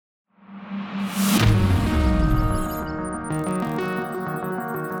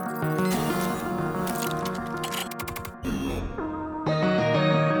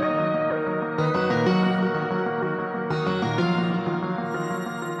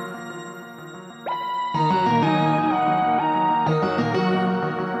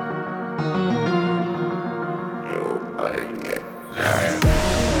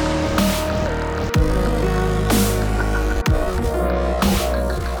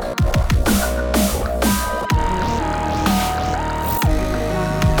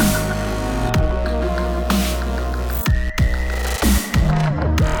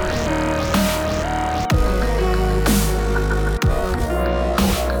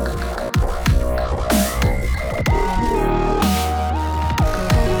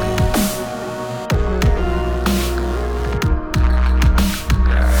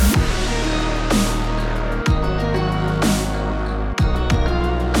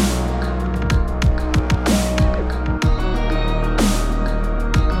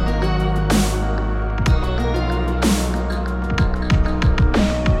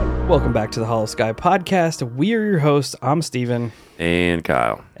Welcome back to the Hollow Sky Podcast. We're your hosts. I'm Steven. And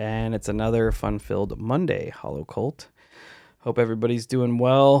Kyle. And it's another fun-filled Monday, Hollow Cult. Hope everybody's doing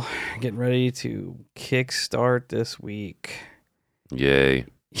well. Getting ready to kickstart this week. Yay.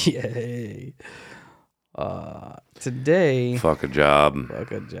 Yay. Today... Fuck a job.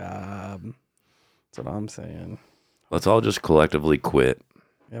 Fuck a job. That's what I'm saying. Let's all just collectively quit.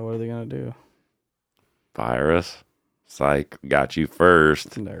 Yeah, what are they going to do? Fire us. Psych. Got you first.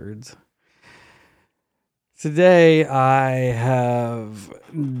 Nerds. Today, I have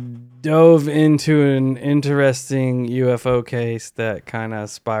dove into an interesting UFO case that kind of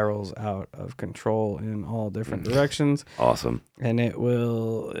spirals out of control in all different directions. Awesome. And it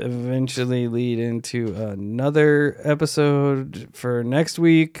will eventually lead into another episode for next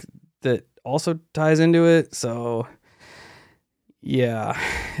week that also ties into it. So, yeah,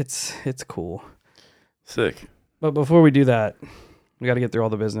 it's cool. Sick. But before we do that, we got to get through all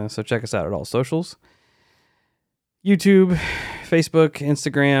the business. So check us out at all socials. YouTube, Facebook,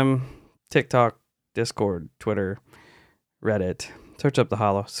 Instagram, TikTok, Discord, Twitter, Reddit. Search up the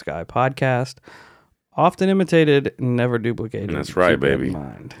Hollow Sky Podcast. Often imitated, never duplicated. That's right, Keep that baby. in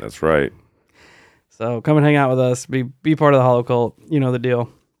mind. That's right. So come and hang out with us. Be part of the Hollow Cult. You know the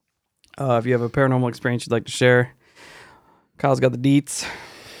deal. If you have a paranormal experience you'd like to share, Kyle's got the deets.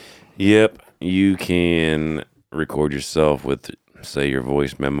 Yep. You can record yourself with, say, your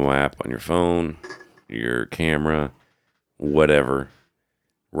voice memo app on your phone, your camera, whatever.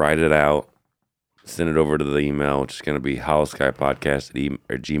 Write it out. Send it over to the email, which is going to be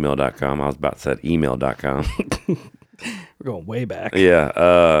hollowskypodcast@gmail.com. I was about to say email.com. We're going way back.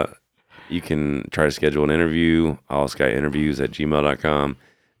 Yeah. You can try to schedule an interview, hollowskyinterviews@gmail.com.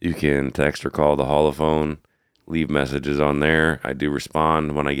 You can text or call the holophone. Leave messages on there. I do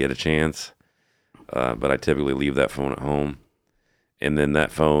respond when I get a chance. But I typically leave that phone at home. And then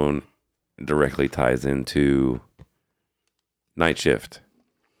that phone directly ties into night shift.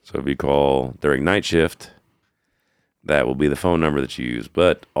 So if you call during night shift, that will be the phone number that you use.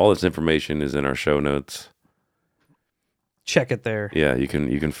 But all this information is in our show notes. Check it there. Yeah, you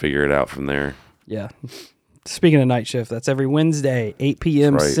can figure it out from there. Yeah. Speaking of night shift, that's every Wednesday, 8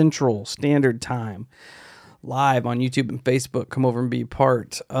 p.m. That's right. Central Standard Time. Live on YouTube and Facebook. Come over and be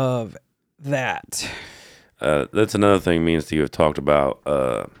part of that. That's another thing me and Steve have talked about,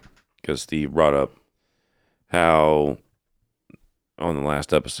 because Steve brought up how, on the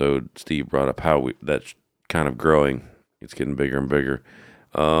last episode, Steve brought up how that's kind of growing. It's getting bigger and bigger.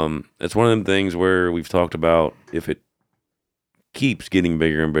 It's one of them things where we've talked about if it keeps getting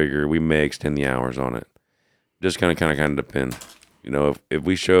bigger and bigger, we may extend the hours on it. Just kind of depend. You know, if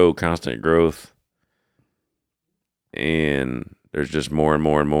we show constant growth and there's just more and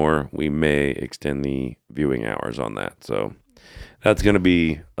more and more, we may extend the viewing hours on that. So that's going to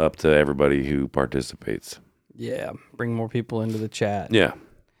be up to everybody who participates. Yeah. Bring more people into the chat. Yeah.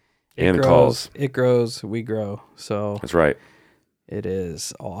 And the grows, calls. It grows, we grow. So That's right. it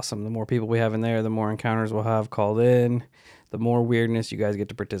is awesome. The more people we have in there, the more encounters we'll have called in, the more weirdness you guys get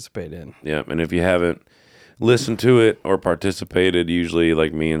to participate in. Yeah. And if you haven't listened to it or participated, usually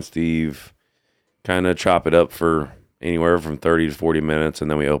like me and Steve kind of chop it up for anywhere from 30 to 40 minutes, and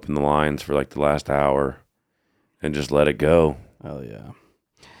then we open the lines for like the last hour and just let it go. Oh, yeah.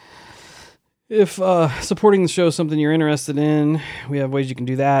 If supporting the show is something you're interested in, we have ways you can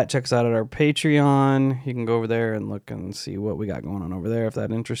do that. Check us out at our Patreon. You can go over there and look and see what we got going on over there if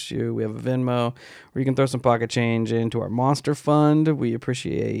that interests you. We have a Venmo where you can throw some pocket change into our Monster Fund. We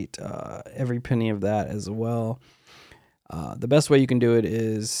appreciate every penny of that as well. The best way you can do it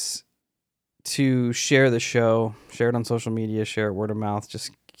is to share the show, share it on social media, share it word of mouth. Just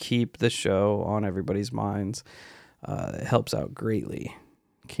keep the show on everybody's minds. It helps out greatly.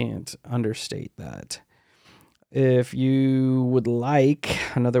 Can't understate that. If you would like,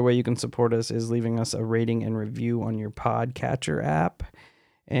 another way you can support us is leaving us a rating and review on your podcatcher app.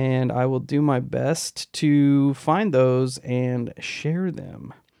 And I will do my best to find those and share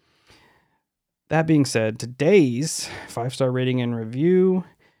them. That being said, today's 5-star rating and review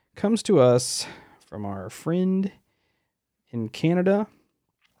comes to us from our friend in Canada.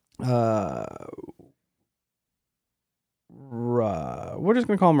 We're just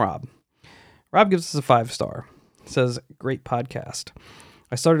going to call him Rob. Rob gives us a 5-star. Says, great podcast.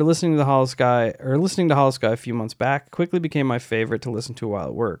 I started listening to Hollow Sky a few months back. Quickly became my favorite to listen to while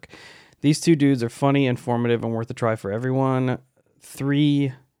at work. These two dudes are funny, informative, and worth a try for everyone.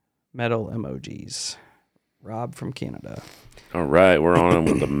 3 metal emojis. Rob from Canada. All right, we're on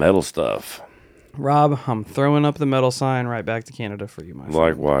with the metal stuff. Rob, I'm throwing up the metal sign right back to Canada for you, my friend.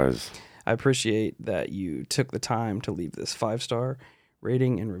 Likewise. I appreciate that you took the time to leave this 5-star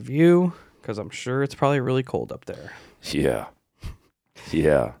rating and review, because I'm sure it's probably really cold up there. Yeah.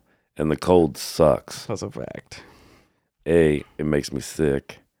 Yeah. And the cold sucks. That's a fact. A, it makes me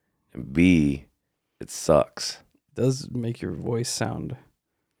sick. And B, it sucks. It does make your voice sound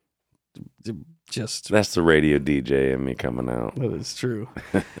just... That's the radio DJ in me coming out. That is true.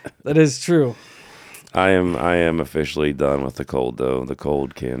 That is true. I am officially done with the cold, though. The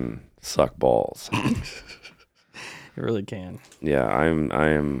cold can suck balls. It really can. Yeah,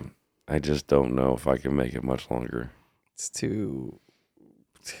 I just don't know if I can make it much longer. It's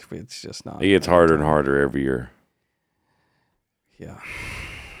just not. It gets harder and harder every year. Yeah,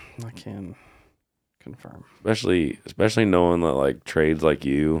 I can confirm. Especially knowing that like trades like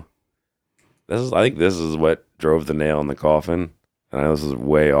you. I think this is what drove the nail in the coffin. And I know this is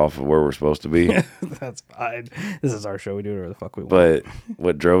way off of where we're supposed to be. That's fine. This is our show. We do whatever the fuck we want. But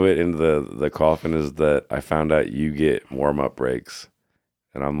what drove it into the coffin is that I found out you get warm-up breaks.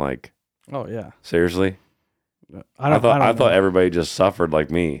 And I'm like, oh, yeah. Seriously? I thought everybody just suffered like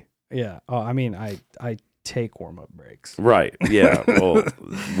me. Yeah. Oh, I mean, I take warm-up breaks. Right. Yeah. Well,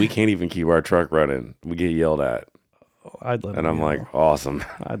 we can't even keep our truck running. We get yelled at. Oh, I'd let and them I'm yell. like, awesome.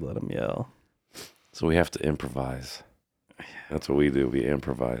 I'd let them yell. So we have to improvise. That's what we do. We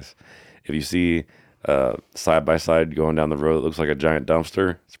improvise. If you see side by side going down the road that looks like a giant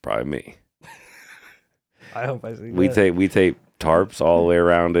dumpster, it's probably me. I hope I see We that. tape tarps all the way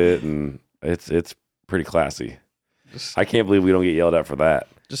around it, and it's pretty classy. I can't believe we don't get yelled at for that.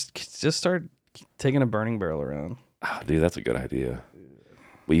 Just start taking a burning barrel around. Oh, dude, that's a good idea.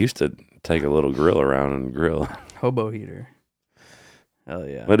 We used to take a little grill around and grill. Hobo heater. Hell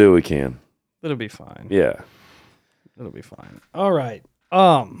yeah. We'll do what we can. It'll be fine. Yeah. It'll be fine. All right.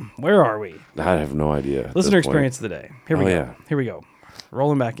 Where are we? I have no idea. at Listener this point. experience of the day. Here we go. Yeah. Here we go.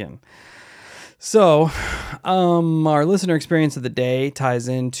 Rolling back in. So, our listener experience of the day ties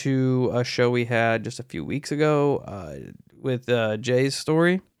into a show we had just a few weeks ago with Jay's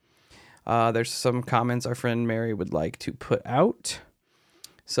story. There's some comments our friend Mary would like to put out.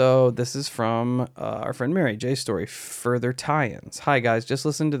 So this is from our friend Mary, Jay's story, further tie-ins. Hi guys, just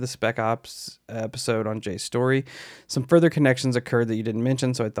listened to the Spec Ops episode on Jay's story. Some further connections occurred that you didn't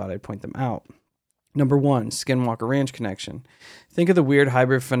mention, so I thought I'd point them out. Number 1, Skinwalker Ranch connection. Think of the weird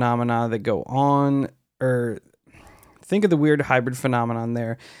hybrid phenomena that go on, think of the weird hybrid phenomenon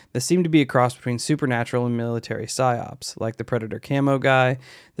there that seemed to be a cross between supernatural and military psyops, like the Predator camo guy,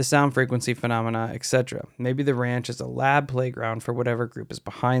 the sound frequency phenomena, etc. Maybe the ranch is a lab playground for whatever group is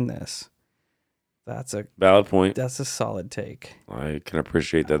behind this. That's a Valid point. That's a solid take. I can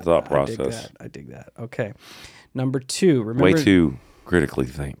appreciate that thought process. I dig that. Okay. Number 2, remember Way to critically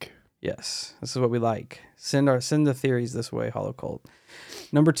think. Yes, this is what we like. Send the theories this way, Holocult.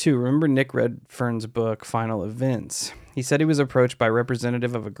 Number 2, remember Nick Redfern's book, Final Events? He said he was approached by a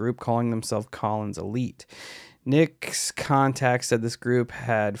representative of a group calling themselves Collins Elite. Nick's contact said this group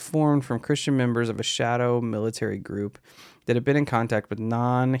had formed from Christian members of a shadow military group that had been in contact with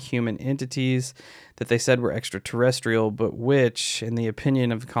non-human entities that they said were extraterrestrial, but which, in the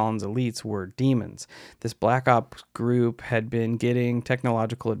opinion of Collins elites, were demons. This Black Ops group had been getting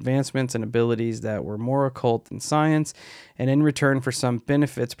technological advancements and abilities that were more occult than science, and in return for some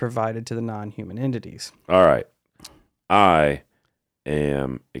benefits provided to the non-human entities. All right. I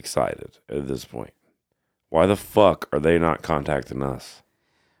am excited at this point. Why the fuck are they not contacting us?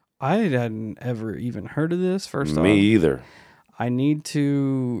 I hadn't ever even heard of this, first off. Me either. I need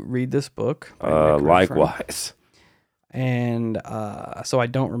to read this book. By Nick Redfern. Likewise. And so I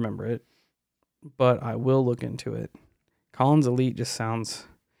don't remember it, but I will look into it. Collins Elite just sounds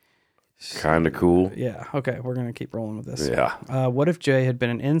Kind of cool. Yeah. Okay. We're going to keep rolling with this. Yeah. What if Jay had been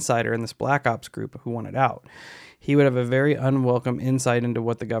an insider in this Black Ops group who wanted out? He would have a very unwelcome insight into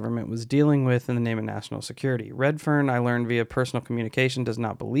what the government was dealing with in the name of national security. Redfern, I learned via personal communication, does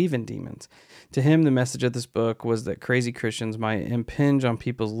not believe in demons. To him, the message of this book was that crazy Christians might impinge on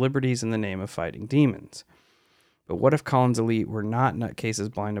people's liberties in the name of fighting demons. But what if Collins Elite were not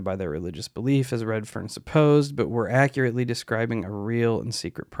nutcases blinded by their religious belief, as Redfern supposed, but were accurately describing a real and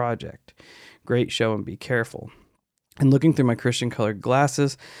secret project? Great show, and be careful. And looking through my Christian-colored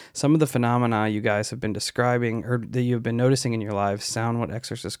glasses, some of the phenomena you guys have been describing, or that you have been noticing in your lives, sound what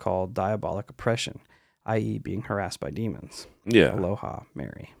exorcists call diabolic oppression, i.e. being harassed by demons. Yeah. Aloha,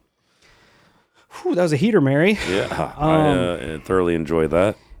 Mary. Whew, that was a heater, Mary. Yeah. I thoroughly enjoyed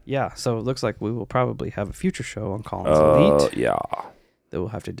that. Yeah, so it looks like we will probably have a future show on Collins Elite Yeah. that we'll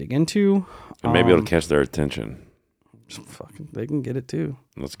have to dig into. And maybe it'll catch their attention. They can get it too.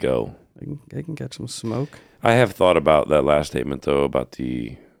 Let's go. They can catch some smoke. I have thought about that last statement, though, about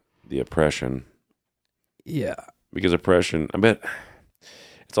the oppression. Yeah. Because oppression, I bet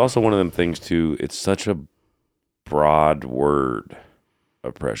It's also one of them things too. It's such a broad word,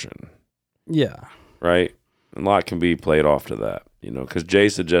 oppression, Yeah. right? A lot can be played off to that, because Jay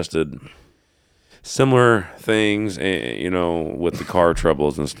suggested similar things, with the car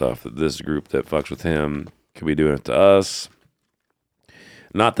troubles and stuff, that this group that fucks with him could be doing it to us.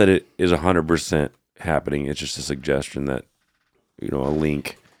 Not that it is 100% happening. It's just a suggestion that, a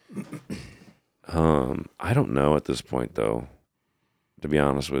link. I don't know at this point, though, to be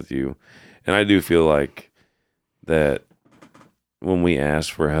honest with you. And I do feel like that when we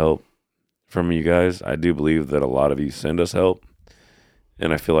ask for help from you guys, I do believe that a lot of you send us help.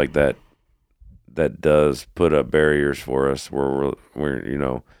 And I feel like that does put up barriers for us where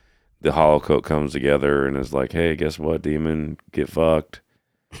we're the hollow coat comes together and is like, hey, guess what, Demon? Get fucked.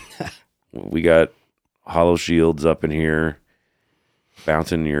 We got hollow shields up in here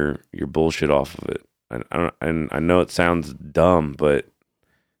bouncing your bullshit off of it. And I know it sounds dumb, but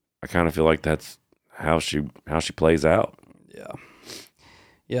I kind of feel like that's how she plays out. Yeah.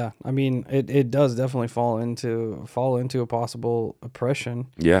 Yeah. I mean, it does definitely fall into a possible oppression.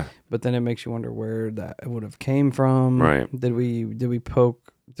 Yeah. But then it makes you wonder where that would have came from. Right. Did we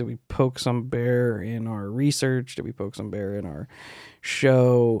poke some bear in our research? Did we poke some bear in our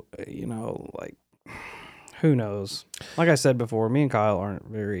show? Like, who knows? Like I said before, me and Kyle aren't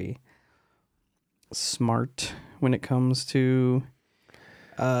very smart when it comes to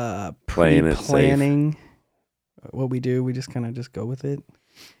planning what we do. We just kind of just go with it,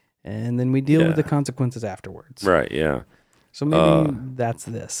 and then we deal with the consequences afterwards. Right. Yeah. So maybe that's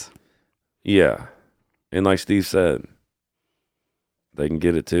this. Yeah. And like Steve said, they can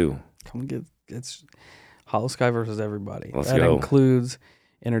get it too. Come get it's Hollow Sky versus everybody. Let's that go. includes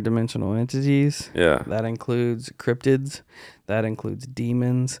interdimensional entities. Yeah. That includes cryptids. That includes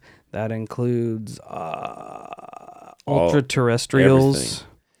demons. That includes ultra terrestrials. Everything.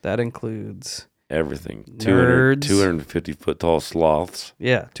 That includes everything. Nerds. 250 foot tall sloths.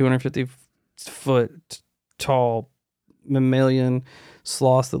 Yeah, 250 foot tall mammalian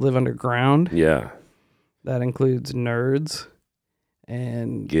sloths that live underground. Yeah. That includes nerds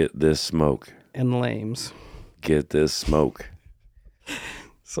and get this smoke. And lames. Get this smoke.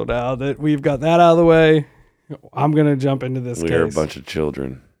 So now that we've got that out of the way, I'm going to jump into this case. We're a bunch of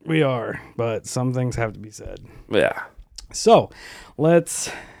children. We are, but some things have to be said. Yeah. So we're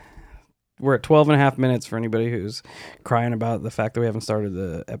at 12 and a half minutes for anybody who's crying about the fact that we haven't started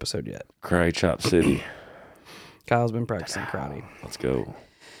the episode yet. Cry Chop City. Kyle's been practicing karate. Let's go.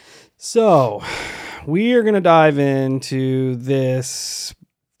 So we are going to dive into this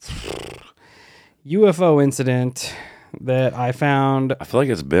UFO incident that I found. I feel like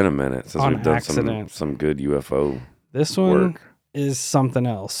it's been a minute since we've done some good UFO. This one is something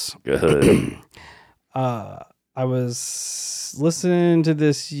else. Good. I was listening to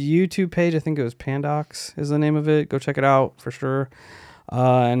this YouTube page. I think it was Pandox is the name of it. Go check it out for sure.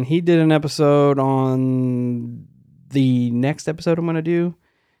 And he did an episode on the next episode I'm going to do.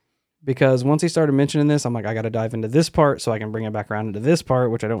 Because once he started mentioning this, I'm like, I got to dive into this part so I can bring it back around into this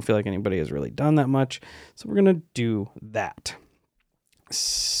part, which I don't feel like anybody has really done that much. So we're going to do that.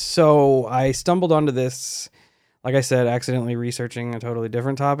 So I stumbled onto this, like I said, accidentally researching a totally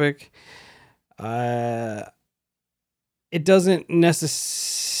different topic. It doesn't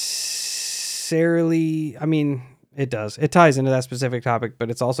necessarily, I mean, it does. It ties into that specific topic,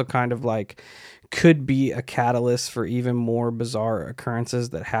 but it's also kind of like could be a catalyst for even more bizarre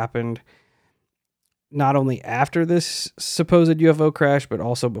occurrences that happened not only after this supposed UFO crash, but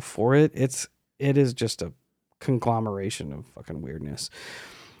also before it. It is just a conglomeration of fucking weirdness.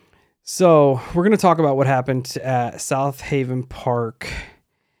 So we're going to talk about what happened at South Haven Park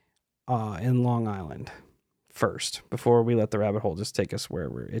in Long Island first, before we let the rabbit hole just take us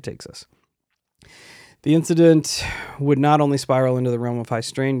wherever it takes us. The incident would not only spiral into the realm of high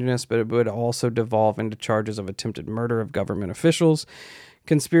strangeness, but it would also devolve into charges of attempted murder of government officials,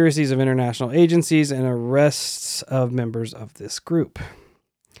 conspiracies of international agencies, and arrests of members of this group.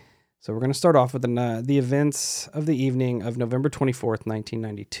 So we're going to start off with the events of the evening of November 24th,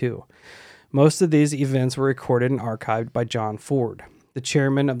 1992. Most of these events were recorded and archived by John Ford, the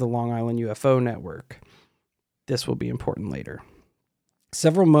chairman of the Long Island UFO Network. This will be important later.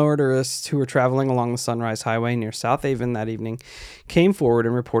 Several motorists who were traveling along the Sunrise Highway near South Haven that evening came forward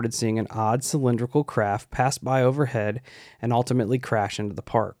and reported seeing an odd cylindrical craft pass by overhead and ultimately crash into the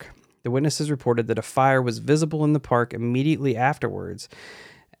park. The witnesses reported that a fire was visible in the park immediately after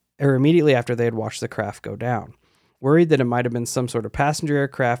they had watched the craft go down. Worried that it might have been some sort of passenger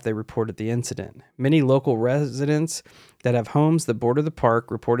aircraft, they reported the incident. Many local residents that have homes that border the park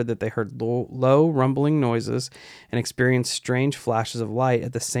reported that they heard low rumbling noises and experienced strange flashes of light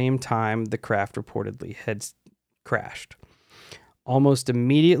at the same time the craft reportedly had crashed. Almost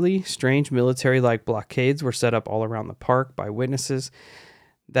immediately, strange military-like blockades were set up all around the park by witnesses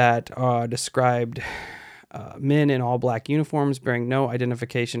that described men in all black uniforms bearing no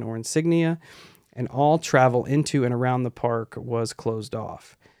identification or insignia, and all travel into and around the park was closed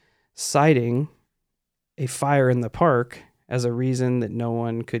off, citing a fire in the park as a reason that no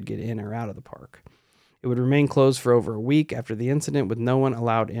one could get in or out of the park. It would remain closed for over a week after the incident, with no one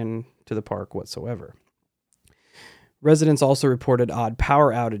allowed into the park whatsoever. Residents also reported odd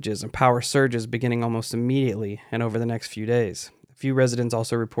power outages and power surges beginning almost immediately and over the next few days. A few residents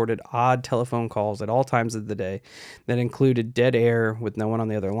also reported odd telephone calls at all times of the day that included dead air with no one on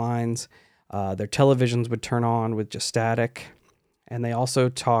the other lines. Their televisions would turn on with just static. And they also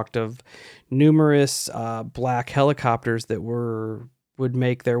talked of numerous black helicopters that would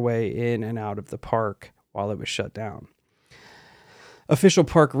make their way in and out of the park while it was shut down. Official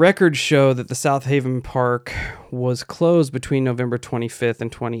park records show that the South Haven Park was closed between November 25th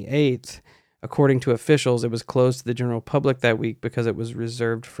and 28th. According to officials, it was closed to the general public that week because it was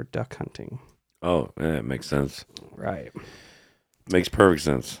reserved for duck hunting. Oh, yeah, it makes sense. Right. Makes perfect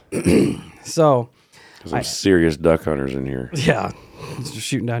sense. So, Some serious duck hunters in here. yeah, just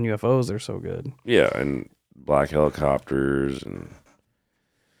shooting down UFOs. They're so good. Yeah, and black helicopters and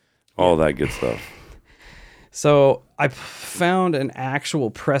all that good stuff. So I found an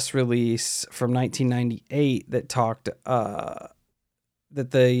actual press release from 1998 that talked that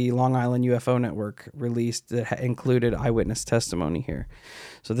the Long Island UFO Network released that included eyewitness testimony here.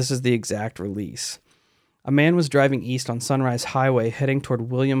 So this is the exact release. A man was driving east on Sunrise Highway heading toward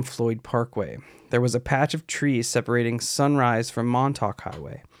William Floyd Parkway. There was a patch of trees separating Sunrise from Montauk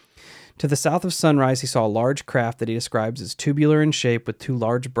Highway. To the south of Sunrise, he saw a large craft that he describes as tubular in shape with two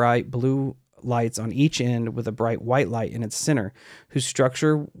large bright blue lights on each end with a bright white light in its center, whose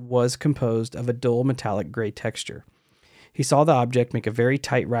structure was composed of a dull metallic gray texture. He saw the object make a very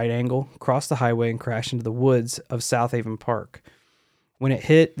tight right angle, cross the highway, and crash into the woods of South Haven Park. When it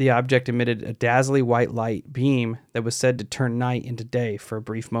hit, the object emitted a dazzling white light beam that was said to turn night into day for a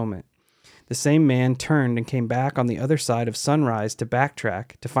brief moment. The same man turned and came back on the other side of Sunrise to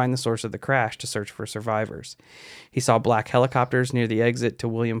backtrack to find the source of the crash to search for survivors. He saw black helicopters near the exit to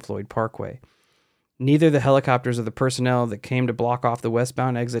William Floyd Parkway. Neither the helicopters or the personnel that came to block off the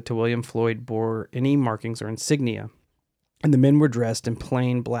westbound exit to William Floyd bore any markings or insignia, and the men were dressed in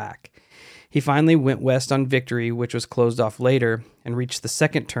plain black. He finally went west on Victory, which was closed off later, and reached the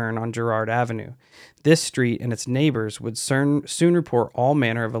second turn on Girard Avenue. This street and its neighbors would soon report all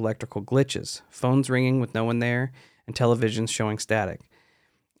manner of electrical glitches, phones ringing with no one there, and televisions showing static.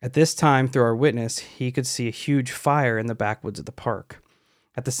 At this time, through our witness, he could see a huge fire in the backwoods of the park.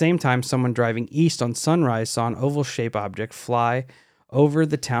 At the same time, someone driving east on Sunrise saw an oval-shaped object fly over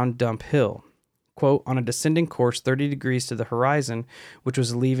the town dump hill, quote, on a descending course 30 degrees to the horizon, which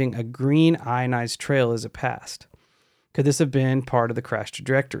was leaving a green ionized trail as it passed. Could this have been part of the crash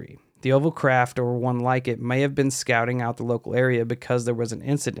trajectory? The oval craft, or one like it, may have been scouting out the local area because there was an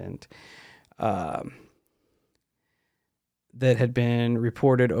incident that had been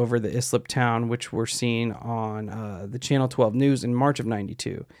reported over the Islip town, which were seen on the Channel 12 News in March of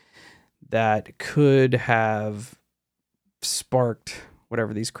 92, that could have sparked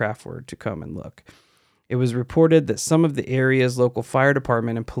whatever these craft were to come and look. It was reported that some of the area's local fire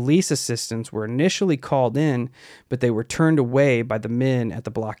department and police assistants were initially called in, but they were turned away by the men at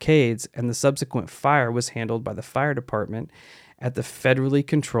the blockades, and the subsequent fire was handled by the fire department at the federally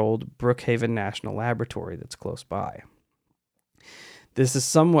controlled Brookhaven National Laboratory that's close by. This is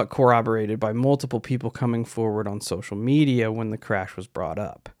somewhat corroborated by multiple people coming forward on social media when the crash was brought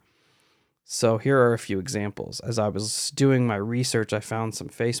up. So here are a few examples. As I was doing my research, I found some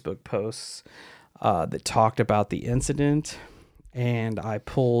Facebook posts that talked about the incident, and I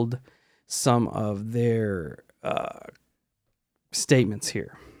pulled some of their statements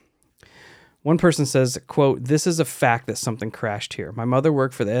here. One person says, quote, "This is a fact that something crashed here. My mother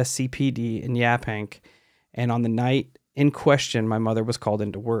worked for the SCPD in Yaphank, and on the night in question, my mother was called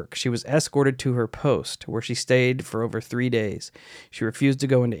into work. She was escorted to her post, where she stayed for over 3 days. She refused to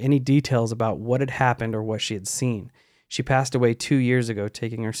go into any details about what had happened or what she had seen. She passed away 2 years ago,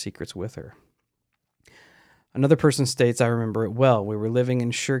 taking her secrets with her." Another person states, "I remember it well. We were living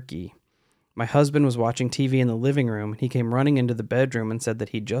in Shirky. My husband was watching TV in the living room, and he came running into the bedroom and said that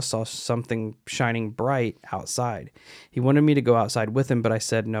he just saw something shining bright outside. He wanted me to go outside with him, but I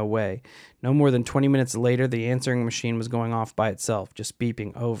said no way. No more than 20 minutes later, the answering machine was going off by itself, just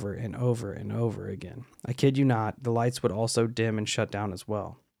beeping over and over and over again. I kid you not, the lights would also dim and shut down as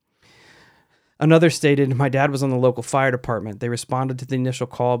well. Another stated, my dad was on the local fire department. They responded to the initial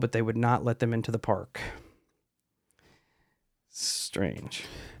call, but they would not let them into the park. Strange.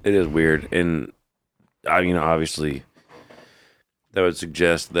 It is weird. And, obviously, that would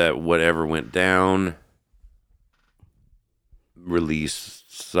suggest that whatever went down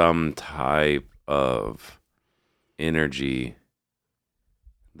released some type of energy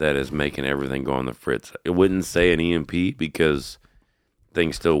that is making everything go on the fritz. It wouldn't say an EMP because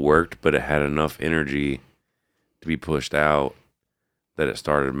things still worked, but it had enough energy to be pushed out that it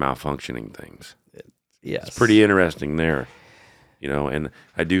started malfunctioning things. Yes. It's pretty interesting there. And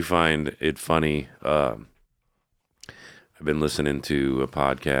I do find it funny. I've been listening to a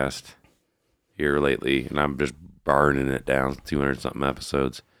podcast here lately, and I'm just burning it down, 200-something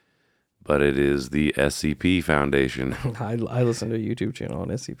episodes. But it is the SCP Foundation. I listen to a YouTube channel on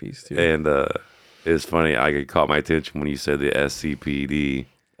SCPs, too. And it's funny. It caught my attention when you said the SCPD.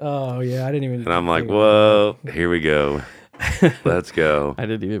 Oh, yeah. I didn't even... And I'm like, whoa, here we go. Let's go. I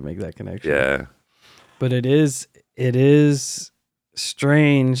didn't even make that connection. Yeah. But it is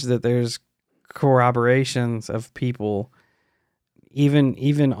strange that there's corroborations of people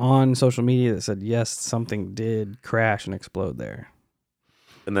even on social media that said yes, something did crash and explode there.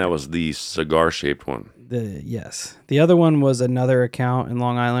 And that was the cigar-shaped one. Yes. The other one was another account in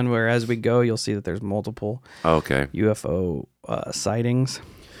Long Island where as we go, you'll see that there's multiple UFO sightings.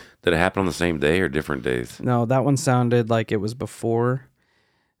 Did it happen on the same day or different days? No, that one sounded like it was before.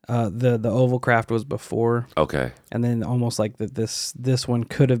 The oval craft was before. Okay. And then almost like that this one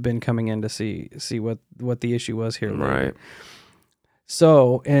could have been coming in to see what the issue was here later. Right.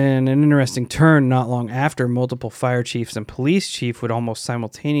 So, in an interesting turn, not long after, multiple fire chiefs and police chief would almost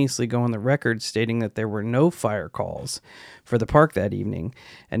simultaneously go on the record stating that there were no fire calls for the park that evening,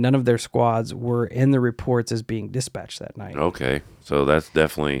 and none of their squads were in the reports as being dispatched that night. Okay. So that's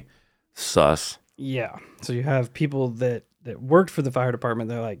definitely sus. Yeah. So you have people that worked for the fire department.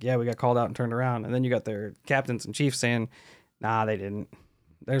 They're like, yeah, we got called out and turned around. And then you got their captains and chiefs saying, nah, they didn't.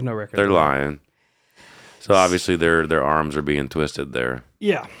 There's no record. They're lying. So obviously their arms are being twisted there.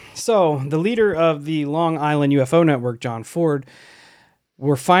 Yeah. So the leader of the Long Island UFO Network, John Ford,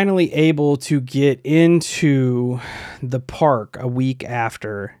 were finally able to get into the park a week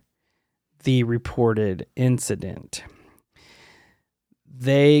after the reported incident.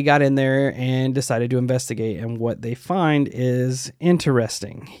 They got in there and decided to investigate, and what they find is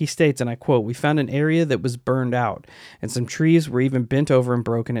interesting. He states, and I quote, "We found an area that was burned out, and some trees were even bent over and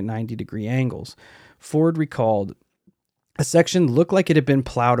broken at 90-degree angles." Ford recalled, a section looked like it had been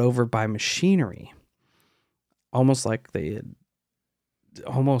plowed over by machinery, almost like they had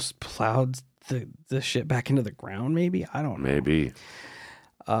almost plowed the shit back into the ground, maybe? I don't know. Maybe.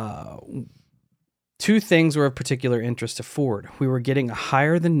 Two things were of particular interest to Ford. We were getting a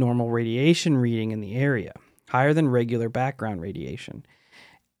higher than normal radiation reading in the area, higher than regular background radiation.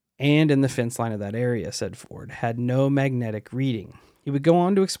 And in the fence line of that area, said Ford, had no magnetic reading. He would go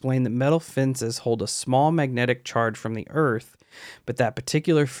on to explain that metal fences hold a small magnetic charge from the earth, but that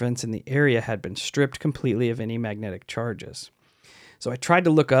particular fence in the area had been stripped completely of any magnetic charges. So I tried to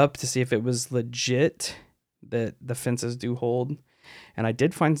look up to see if it was legit that the fences do hold, and I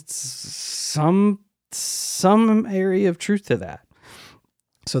did find some area of truth to that.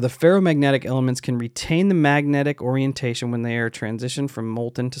 So the ferromagnetic elements can retain the magnetic orientation when they are transitioned from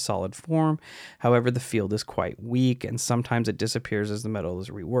molten to solid form. However, the field is quite weak, and sometimes it disappears as the metal is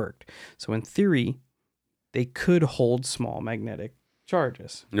reworked. So in theory, they could hold small magnetic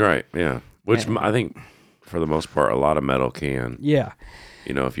charges. Right, yeah. Which I think, for the most part, a lot of metal can. Yeah.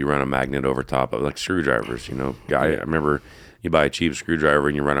 If you run a magnet over top of, like screwdrivers, I remember you buy a cheap screwdriver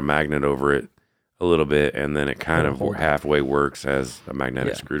and you run a magnet over it a little bit, and then it kind of halfway works as a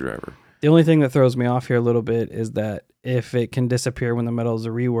magnetic screwdriver. The only thing that throws me off here a little bit is that if it can disappear when the metals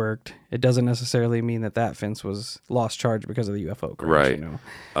are reworked, it doesn't necessarily mean that fence was lost charge because of the UFO crash. Right.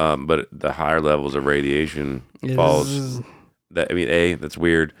 But the higher levels of radiation falls. That's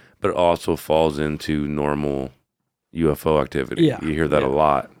weird, but it also falls into normal UFO activity. Yeah. You hear that a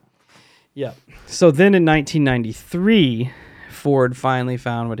lot. Yeah. So then in 1993, Ford finally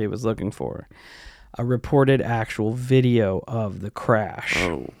found what he was looking for. A reported actual video of the crash.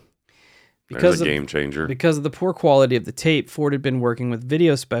 Oh, there's a game changer. Because of the poor quality of the tape, Ford had been working with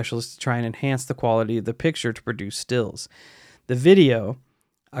video specialists to try and enhance the quality of the picture to produce stills. The video,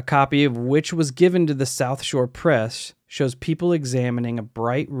 A copy of which was given to the South Shore Press shows people examining a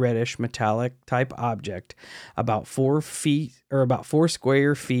bright reddish metallic type object about 4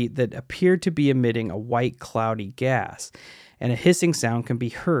 square feet that appeared to be emitting a white cloudy gas, and a hissing sound can be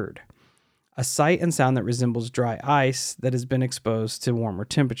heard. A sight and sound that resembles dry ice that has been exposed to warmer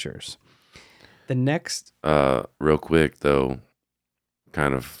temperatures. The next... Real quick, though,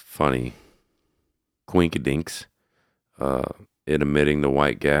 kind of funny. Quinkadinks. It emitting the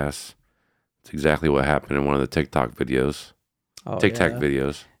white gas. It's exactly what happened in one of the TikTok videos.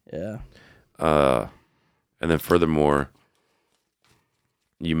 Videos. Yeah. And then furthermore,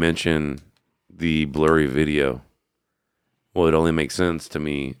 you mentioned the blurry video. Well, it only makes sense to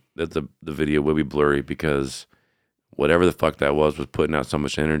me that the video will be blurry because whatever the fuck that was putting out so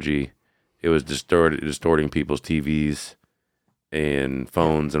much energy. It was distorting people's TVs and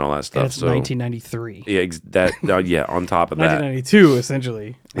phones and all that stuff. And it's 1993. Yeah, on top of that. 1992,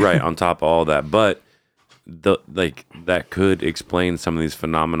 essentially. Right, on top of all that. But that could explain some of these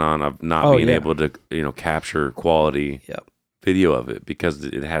phenomenon of not being able to, capture quality video of it because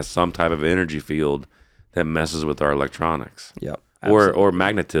it has some type of energy field that messes with our electronics. Yep. Or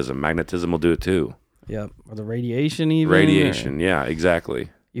magnetism. Magnetism will do it too. Yep. Or the radiation even. Radiation, yeah, exactly.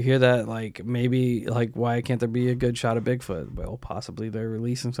 You hear that, maybe, why can't there be a good shot of Bigfoot? Well, possibly they're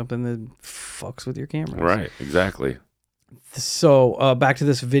releasing something that fucks with your cameras. Right, exactly. So, back to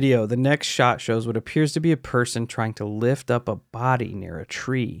this video. The next shot shows what appears to be a person trying to lift up a body near a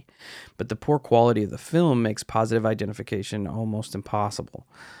tree. But the poor quality of the film makes positive identification almost impossible.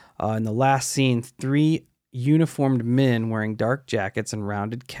 In the last scene, 3 uniformed men wearing dark jackets and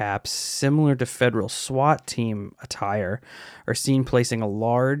rounded caps similar to federal SWAT team attire are seen placing a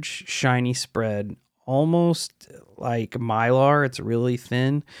large shiny spread almost like mylar, it's really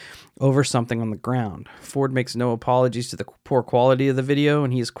thin, over something on the ground. Ford makes no apologies to the poor quality of the video,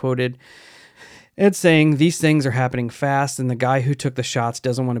 and he is quoted as saying, "These things are happening fast, and the guy who took the shots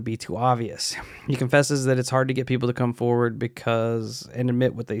doesn't want to be too obvious." He confesses that it's hard to get people to come forward and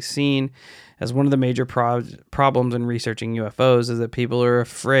admit what they've seen, as one of the major problems in researching UFOs is that people are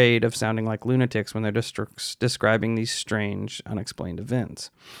afraid of sounding like lunatics when they're describing these strange, unexplained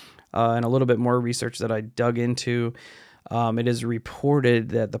events. And a little bit more research that I dug into, it is reported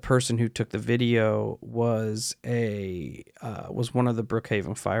that the person who took the video was one of the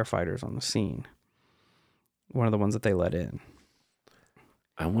Brookhaven firefighters on the scene. One of the ones that they let in.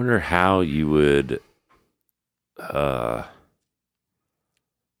 I wonder how you would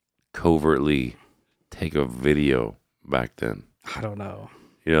covertly take a video back then. I don't know.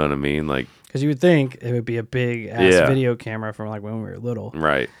 You know what I mean? Because you would think it would be a big ass video camera from when we were little.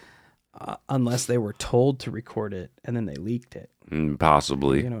 Right. Unless they were told to record it and then they leaked it.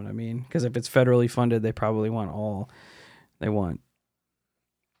 Possibly. You know what I mean? Because if it's federally funded, they probably want records.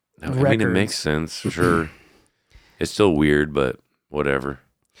 I mean, it makes sense, sure. It's still weird, but whatever.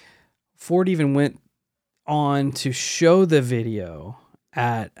 Ford even went on to show the video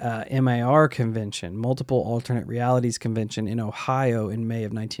at MAR convention, Multiple Alternate Realities Convention in Ohio in May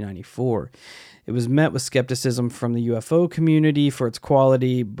of 1994. It was met with skepticism from the UFO community for its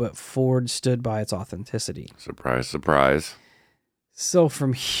quality, but Ford stood by its authenticity. Surprise, surprise. So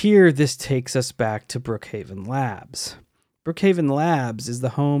from here, this takes us back to Brookhaven Labs. Brookhaven Labs is the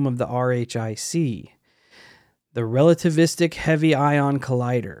home of the RHIC, the Relativistic Heavy Ion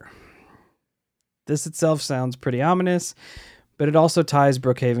Collider. This itself sounds pretty ominous, but it also ties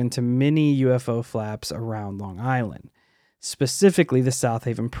Brookhaven to many UFO flaps around Long Island. Specifically, the South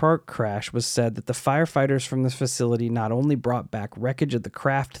Haven Park crash was said that the firefighters from this facility not only brought back wreckage of the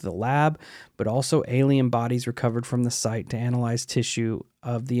craft to the lab, but also alien bodies recovered from the site to analyze tissue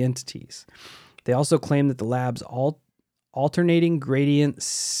of the entities. They also claim that the lab's alternating gradient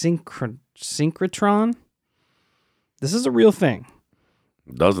synchrotron. This is a real thing.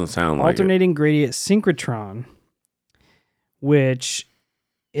 Doesn't sound like alternating gradient synchrotron, which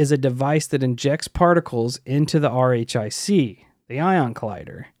is a device that injects particles into the RHIC, the ion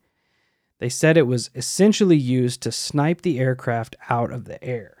collider. They said it was essentially used to snipe the aircraft out of the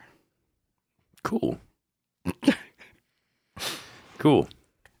air. Cool. Cool.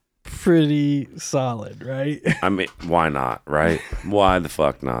 Pretty solid, right? I mean, why not, right? Why the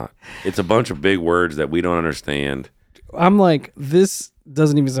fuck not? It's a bunch of big words that we don't understand. I'm like, this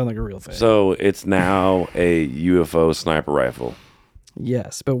doesn't even sound like a real thing. So it's now a UFO sniper rifle.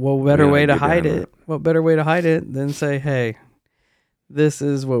 Yes, but what better way to hide it? What better way to hide it than say, hey, this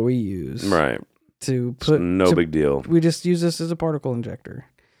is what we use. Right. To put no big deal. We just use this as a particle injector.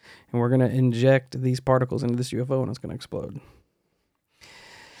 And we're going to inject these particles into this UFO and it's going to explode.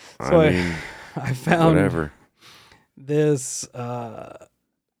 So I found whatever. This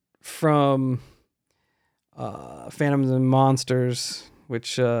from Phantoms and Monsters,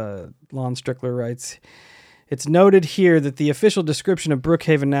 which Lon Strickler writes, it's noted here that the official description of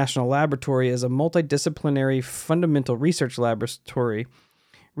Brookhaven National Laboratory is a multidisciplinary fundamental research laboratory.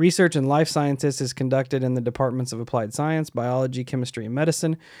 Research in life sciences is conducted in the departments of applied science, biology, chemistry, and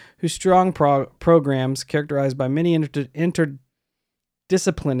medicine, whose strong programs, characterized by many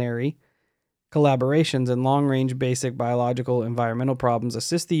interdisciplinary collaborations and long-range basic biological environmental problems,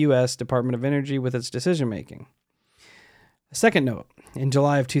 assist the U.S. Department of Energy with its decision-making. A second note, in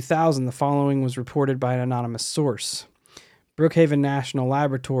July of 2000, the following was reported by an anonymous source. Brookhaven National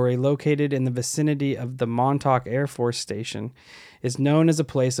Laboratory, located in the vicinity of the Montauk Air Force Station, is known as a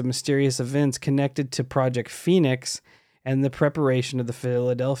place of mysterious events connected to Project Phoenix and the preparation of the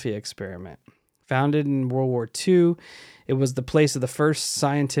Philadelphia experiment. Founded in World War II, it was the place of the first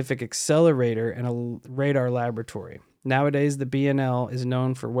scientific accelerator and a radar laboratory. Nowadays, the BNL is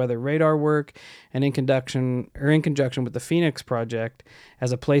known for weather radar work and in conjunction with the Phoenix Project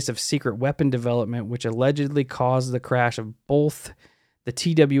as a place of secret weapon development, which allegedly caused the crash of both the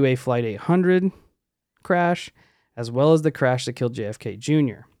TWA Flight 800 crash as well as the crash that killed JFK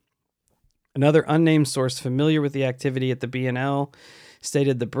Jr. Another unnamed source familiar with the activity at the BNL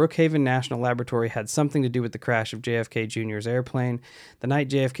stated the Brookhaven National Laboratory had something to do with the crash of JFK Jr.'s airplane. The night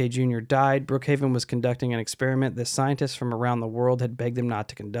JFK Jr. died, Brookhaven was conducting an experiment that scientists from around the world had begged them not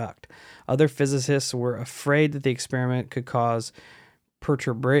to conduct. Other physicists were afraid that the experiment could cause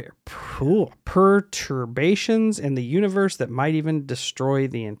perturbations in the universe that might even destroy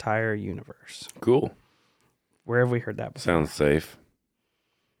the entire universe. Cool. Where have we heard that before? Sounds safe.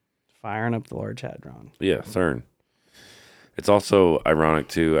 Firing up the Large Hadron. Yeah, CERN. It's also ironic,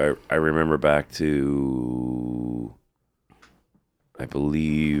 too. I remember back to, I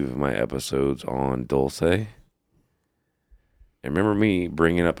believe, my episodes on Dulce. I remember me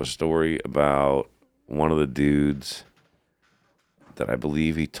bringing up a story about one of the dudes that I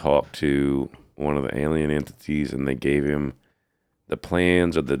believe he talked to one of the alien entities, and they gave him the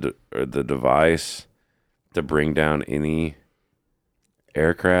plans or the device to bring down any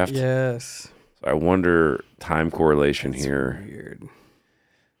aircraft. Yes. I wonder time correlation That's here. Weird.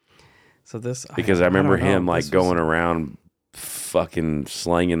 So this Because I remember don't know. him like going around fucking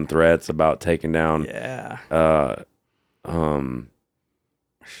slinging threats about taking down airplanes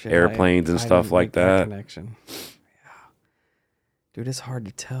and stuff didn't like make that. Connection. Yeah. Dude, it's hard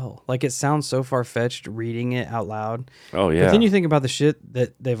to tell. Like it sounds so far-fetched reading it out loud. Oh yeah. But then you think about the shit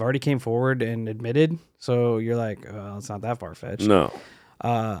that they've already came forward and admitted. So you're like, well, it's not that far-fetched. No.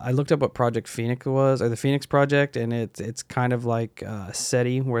 I looked up what Project Phoenix was, or the Phoenix Project, and it's kind of like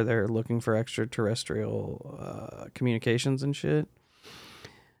SETI, where they're looking for extraterrestrial communications and shit.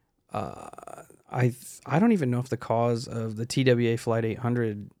 I don't even know if the cause of the TWA Flight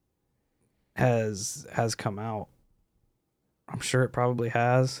 800 has come out. I'm sure it probably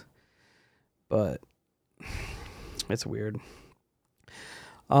has, but it's weird.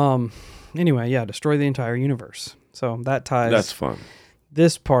 Anyway, yeah, destroy the entire universe. So that ties. That's fun.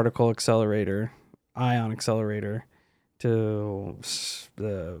 This particle accelerator, ion accelerator, to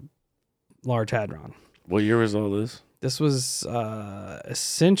the Large Hadron. What year was all this? This was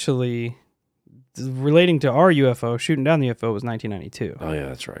essentially relating to our UFO. Shooting down the UFO was 1992. Oh yeah,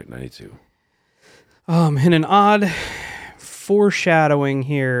 that's right, 92. In an odd foreshadowing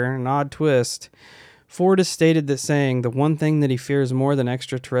here, an odd twist, Ford has stated that saying the one thing that he fears more than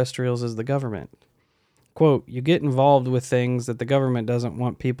extraterrestrials is the government. Quote, you get involved with things that the government doesn't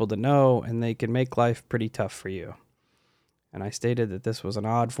want people to know, and they can make life pretty tough for you. And I stated that this was an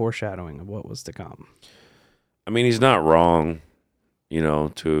odd foreshadowing of what was to come. I mean, he's not wrong,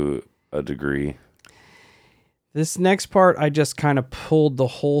 to a degree. This next part, I just kind of pulled the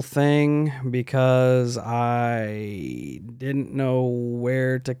whole thing because I didn't know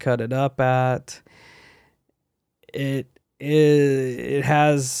where to cut it up at. It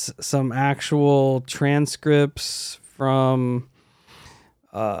has some actual transcripts from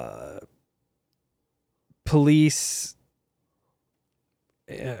police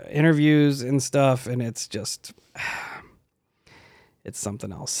interviews and stuff, and it's just it's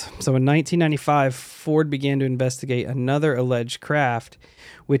something else. So in 1995, Ford began to investigate another alleged craft,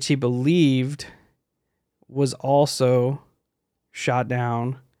 which he believed was also shot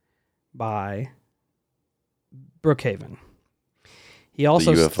down by Brookhaven. He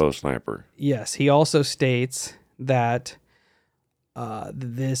also the UFO sniper. Yes, he also states that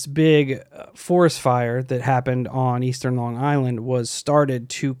this big forest fire that happened on Eastern Long Island was started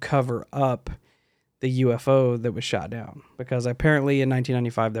to cover up the UFO that was shot down. Because apparently in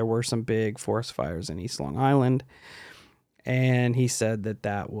 1995 there were some big forest fires in East Long Island. And he said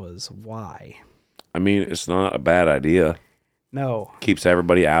that was why. I mean, it's not a bad idea. No. Keeps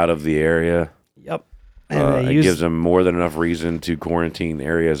everybody out of the area. Yep. And It gives them more than enough reason to quarantine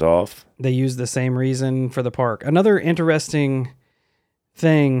areas off. They use the same reason for the park. Another interesting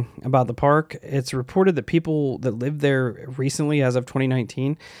thing about the park, it's reported that people that lived there recently, as of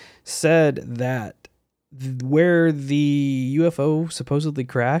 2019, said that where the UFO supposedly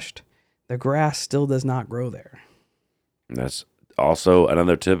crashed, the grass still does not grow there. That's also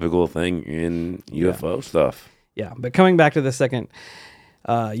another typical thing in UFO stuff. Yeah, but coming back to the second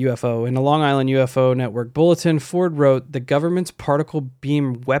UFO, in the Long Island UFO Network Bulletin, Ford wrote, "The government's particle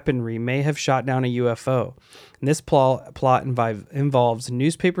beam weaponry may have shot down a UFO. And this plot involves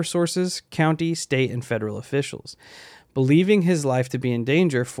newspaper sources, county, state, and federal officials. Believing his life to be in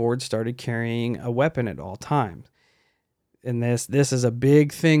danger, Ford started carrying a weapon at all times." And this is a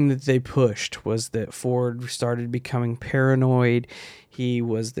big thing that they pushed, was that Ford started becoming paranoid. He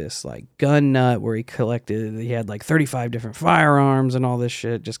was this like gun nut where he had like 35 different firearms and all this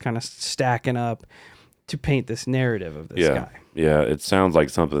shit, just kind of stacking up to paint this narrative of this guy. Yeah, it sounds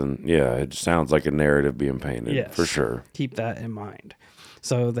like something. Yeah, it sounds like a narrative being painted, for sure. Keep that in mind.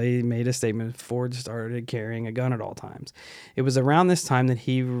 So they made a statement. Ford started carrying a gun at all times. It was around this time that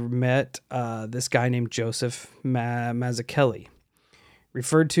he met this guy named Joseph Mazzucchelli,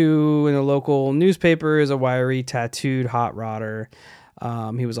 referred to in a local newspaper as a wiry, tattooed hot rodder.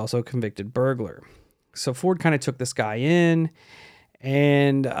 He was also a convicted burglar. So Ford kind of took this guy in,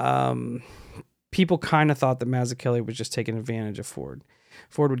 and people kind of thought that Mazzucchelli was just taking advantage of Ford.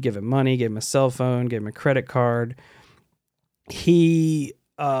 Ford would give him money, gave him a cell phone, gave him a credit card. He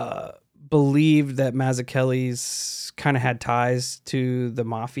believed that Mazzucchelli's kind of had ties to the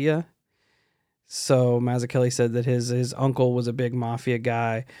mafia. So Mazzucchelli said that his uncle was a big mafia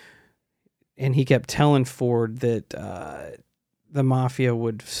guy, and he kept telling Ford that the mafia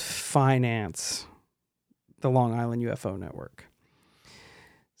would finance the Long Island UFO Network.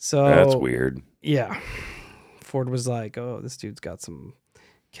 So that's weird. Yeah. Ford was like, "Oh, this dude's got some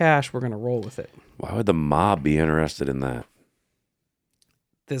cash. We're going to roll with it." Why would the mob be interested in that?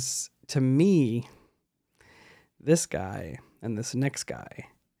 To me, this guy and this next guy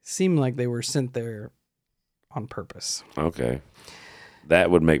seem like they were sent there on purpose. Okay. That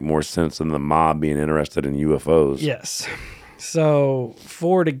would make more sense than the mob being interested in UFOs. Yes. So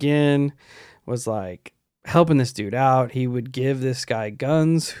Ford again was like helping this dude out. He would give this guy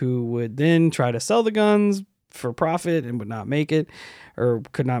guns, who would then try to sell the guns for profit and would not make it, or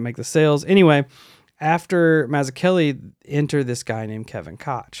could not make the sales. Anyway, after Mazzucchelli entered this guy named Kevin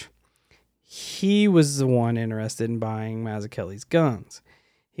Koch. He was the one interested in buying Mazzucchelli's guns.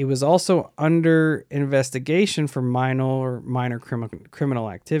 He was also under investigation for minor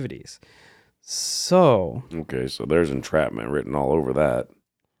criminal activities. So... Okay, so there's entrapment written all over that.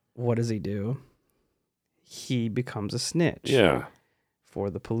 What does he do? He becomes a snitch. Yeah.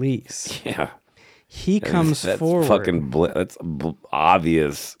 For the police. Yeah. He comes forward. That's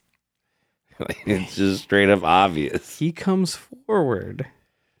obvious. It's just straight up obvious. He comes forward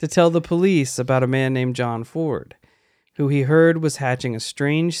to tell the police about a man named John Ford, who he heard was hatching a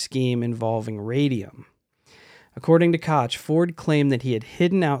strange scheme involving radium. According to Koch, Ford claimed that he had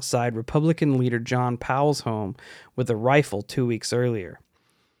hidden outside Republican leader John Powell's home with a rifle 2 weeks earlier.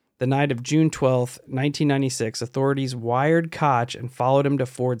 The night of June 12th, 1996, authorities wired Koch and followed him to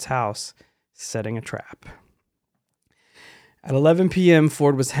Ford's house, setting a trap. At 11 p.m.,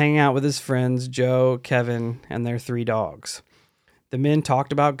 Ford was hanging out with his friends, Joe, Kevin, and their 3 dogs. The men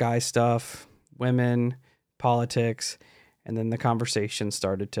talked about guy stuff, women, politics, and then the conversation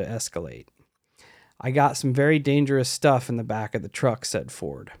started to escalate. "I got some very dangerous stuff in the back of the truck," said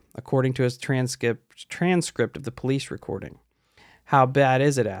Ford, according to his transcript of the police recording. "How bad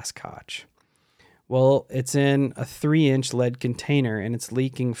is it?" asked Koch. "Well, it's in a 3-inch lead container, and it's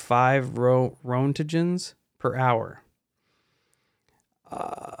leaking 5 roentgens per hour."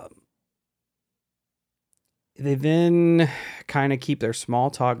 They then kind of keep their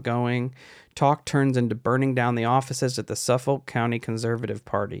small talk going. Talk turns into burning down the offices at the Suffolk County Conservative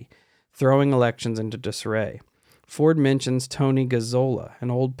Party, throwing elections into disarray. Ford mentions Tony Gazzola,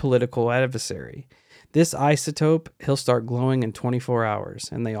 an old political adversary. "This isotope, he'll start glowing in 24 hours,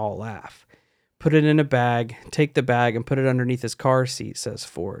 and they all laugh. Put it in a bag, take the bag, and put it underneath his car seat," says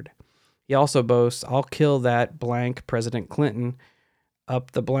Ford. He also boasts, "I'll kill that blank President Clinton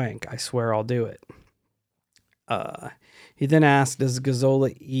up the blank. I swear I'll do it." He then asked, "Does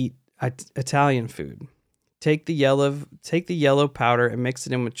Gazzola eat Italian food?" Take the yellow powder and mix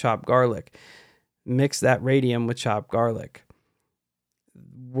it in with chopped garlic. Mix that radium with chopped garlic.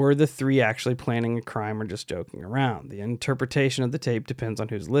 Were the three actually planning a crime or just joking around? The interpretation of the tape depends on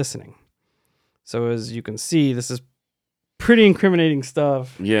who's listening. So as you can see, this is pretty incriminating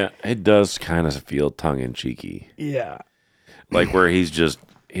stuff. Yeah, it does kind of feel tongue-in-cheeky. Yeah. Like where he's just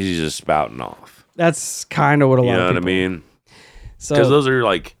spouting off. That's kind of what a lot of people... You know what I mean? So, because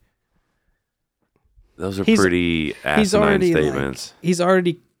those are pretty asinine statements. He's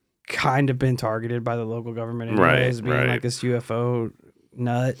already kind of been targeted by the local government anyways, being like this UFO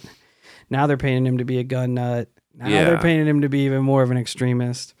nut. Now they're painting him to be a gun nut. Now they're painting him to be even more of an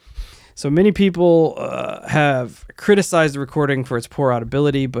extremist. So many people have criticized the recording for its poor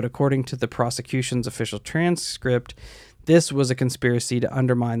audibility, but according to the prosecution's official transcript, this was a conspiracy to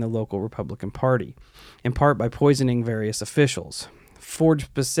undermine the local Republican Party, in part by poisoning various officials. Ford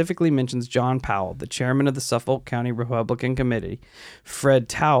specifically mentions John Powell, the chairman of the Suffolk County Republican Committee, Fred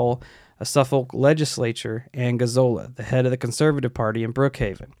Towle, a Suffolk legislature, and Gazzola, the head of the Conservative Party in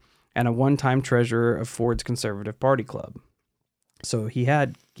Brookhaven, and a one-time treasurer of Ford's Conservative Party Club. So he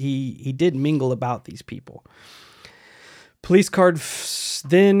did mingle about these people. Police cars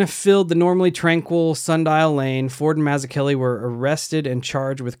then filled the normally tranquil Sundial Lane. Ford and Mazzucchelli were arrested and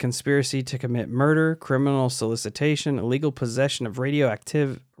charged with conspiracy to commit murder, criminal solicitation, illegal possession of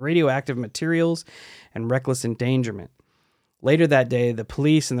radioactive materials, and reckless endangerment. Later that day, the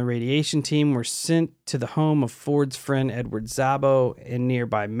police and the radiation team were sent to the home of Ford's friend Edward Szabo in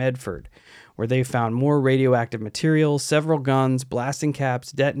nearby Medford, where they found more radioactive materials, several guns, blasting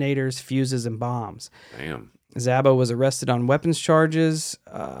caps, detonators, fuses, and bombs. Damn. Szabo was arrested on weapons charges,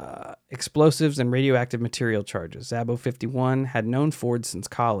 explosives, and radioactive material charges. Szabo, 51, had known Ford since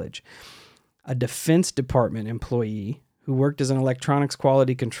college. A Defense Department employee who worked as an electronics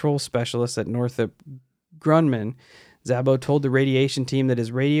quality control specialist at Northrop Grumman, Szabo told the radiation team that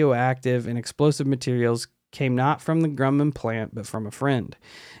his radioactive and explosive materials came not from the Grumman plant, but from a friend,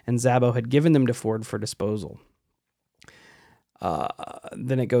 and Szabo had given them to Ford for disposal.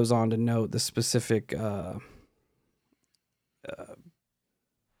 Then it goes on to note the specific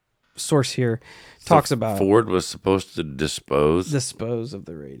source here talks about Ford was supposed to dispose of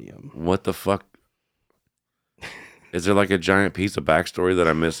the radium. What the fuck? Is there like a giant piece of backstory that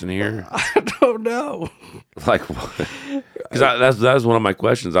I'm missing here? I don't know. Like what? Because that was one of my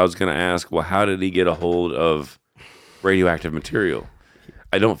questions. I was going to ask, well, how did he get a hold of radioactive material?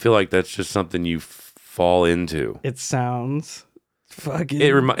 I don't feel like that's just something you fall into. It sounds fucking.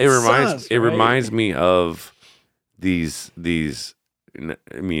 It sus, reminds me of these.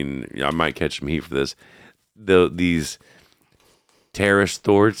 I mean, I might catch some heat for this. These terrorist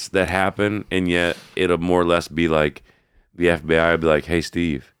thoughts that happen, and yet it'll more or less be like the FBI would be like, "Hey,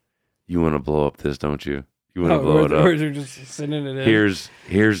 Steve, you want to blow up this, don't you? You want to blow it up? Or they're just sending it in.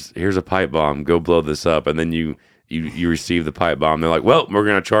 Here's a pipe bomb. Go blow this up." And then you receive the pipe bomb. They're like, "Well, we're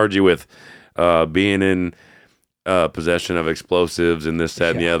gonna charge you with being in possession of explosives and this,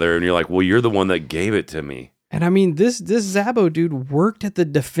 that, and the other." And you're like, "Well, you're the one that gave it to me." And I mean, this Szabo dude worked at the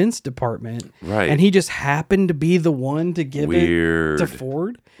Defense Department, right? And he just happened to be the one to give it to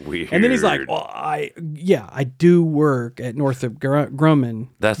Ford. Weird. And then he's like, "Well, I do work at Northrop Grumman,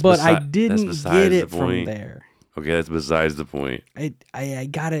 but I didn't get it from there." Okay, that's besides the point. I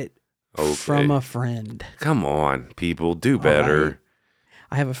got it from a friend. Come on, people, do better. Right.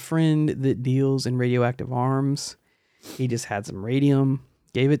 I have a friend that deals in radioactive arms. He just had some radium,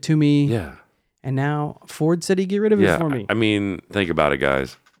 gave it to me. Yeah. And now Ford said he'd get rid of it for me. I mean, think about it,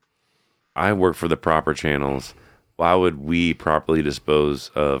 guys. I work for the proper channels. Why would we properly dispose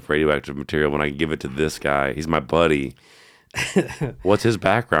of radioactive material when I can give it to this guy? He's my buddy. What's his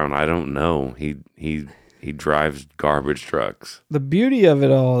background? I don't know. He drives garbage trucks. The beauty of it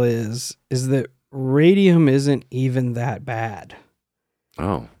all is that radium isn't even that bad.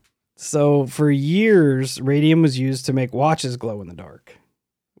 Oh. So for years, radium was used to make watches glow in the dark.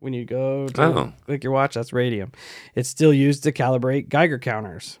 When you go to click your watch, that's radium. It's still used to calibrate Geiger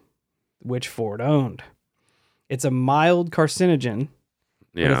counters, which Ford owned. It's a mild carcinogen,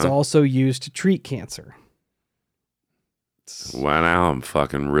 but it's also used to treat cancer. Wow, now I'm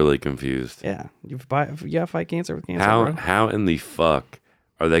fucking really confused. Yeah. You fight cancer with cancer. How in the fuck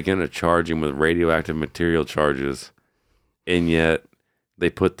are they going to charge him with radioactive material charges, and yet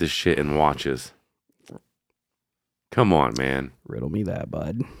they put this shit in watches? Come on, man. Riddle me that,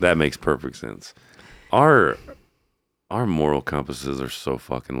 bud. That makes perfect sense. Our moral compasses are so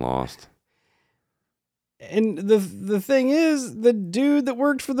fucking lost. And the thing is, the dude that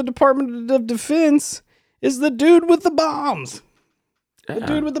worked for the Department of Defense is the dude with the bombs. Yeah. The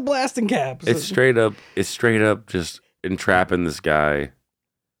dude with the blasting caps. It's straight up just entrapping this guy.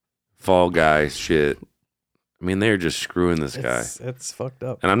 Fall Guy shit. I mean, they're just screwing this guy. It's fucked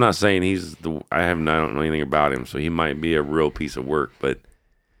up. And I'm not saying I don't know anything about him, so he might be a real piece of work, but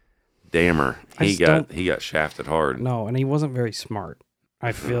dammer, he got shafted hard. No, and he wasn't very smart.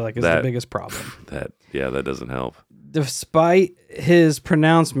 I feel like is the biggest problem. That doesn't help. Despite his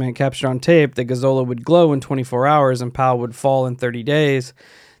pronouncement captured on tape that Gazzola would glow in 24 hours and Powell would fall in 30 days,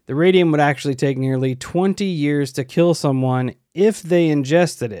 the radium would actually take nearly 20 years to kill someone if they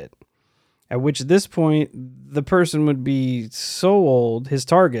ingested it. At which this point, the person would be so old, his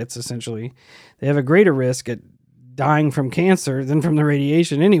targets essentially, they have a greater risk at dying from cancer than from the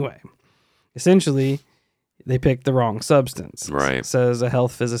radiation anyway. Essentially, they picked the wrong substance, right? Says a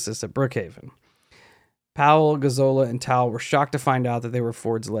health physicist at Brookhaven. Powell, Gazzola, and Tal were shocked to find out that they were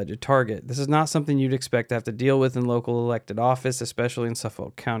Ford's alleged target. This is not something you'd expect to have to deal with in local elected office, especially in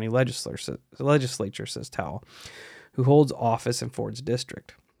Suffolk County legislature, says Tal, who holds office in Ford's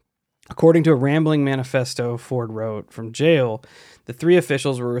district. According to a rambling manifesto Ford wrote from jail, the three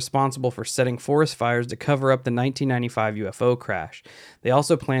officials were responsible for setting forest fires to cover up the 1995 UFO crash. They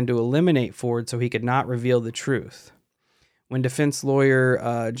also planned to eliminate Ford so he could not reveal the truth. When defense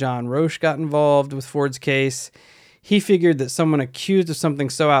lawyer John Roche got involved with Ford's case, he figured that someone accused of something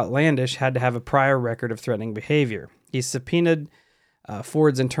so outlandish had to have a prior record of threatening behavior. He subpoenaed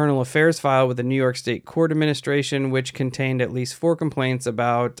Ford's internal affairs file with the New York State Court Administration, which contained at least 4 complaints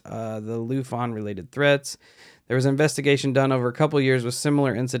about the Lufon-related threats. There was an investigation done over a couple years with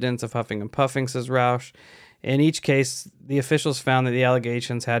similar incidents of huffing and puffing, says Rausch. In each case, the officials found that the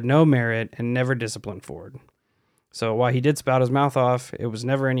allegations had no merit and never disciplined Ford. So while he did spout his mouth off, it was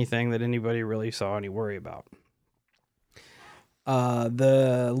never anything that anybody really saw any worry about.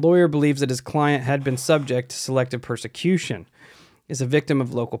 The lawyer believes that his client had been subject to selective persecution, is a victim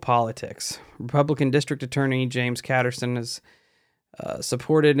of local politics. Republican District Attorney James Catterson is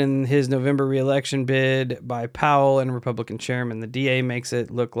supported in his November re-election bid by Powell and Republican chairman. The DA makes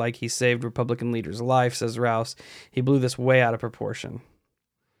it look like he saved Republican leader's life, says Rouse. He blew this way out of proportion.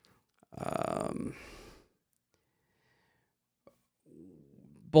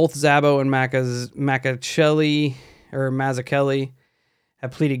 Both Szabo and Mazzucchelli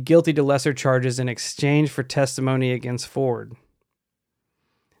have pleaded guilty to lesser charges in exchange for testimony against Ford.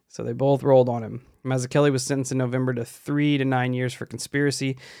 So they both rolled on him. Mazzucchelli was sentenced in November to 3 to 9 years for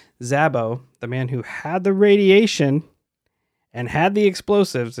conspiracy. Szabo, the man who had the radiation and had the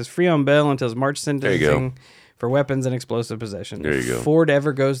explosives, is free on bail until his March sentencing for weapons and explosive possession. There you go. If Ford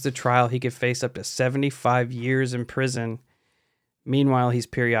ever goes to trial, he could face up to 75 years in prison. Meanwhile, he's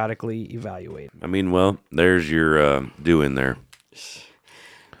periodically evaluated. I mean, well, there's your doing there.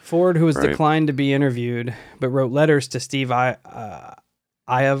 Ford, who has declined to be interviewed, but wrote letters to Steve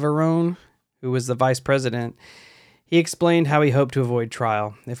Iavarone, who was the vice president, he explained how he hoped to avoid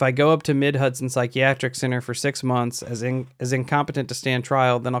trial. If I go up to Mid-Hudson Psychiatric Center for 6 months as incompetent to stand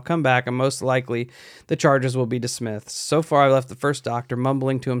trial, then I'll come back and most likely the charges will be dismissed. So far, I left the first doctor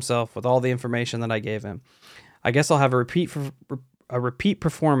mumbling to himself with all the information that I gave him. I guess I'll have a repeat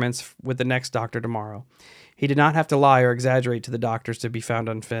performance with the next doctor tomorrow. He did not have to lie or exaggerate to the doctors to be found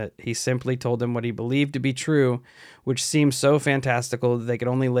unfit. He simply told them what he believed to be true, which seemed so fantastical that they could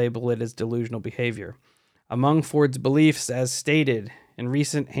only label it as delusional behavior. Among Ford's beliefs, as stated in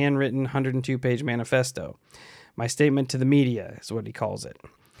recent handwritten 102-page manifesto, my statement to the media is what he calls it.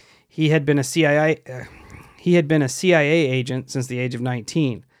 He had been a CIA agent since the age of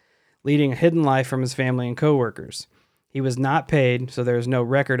 19, leading a hidden life from his family and coworkers. He was not paid, so there is no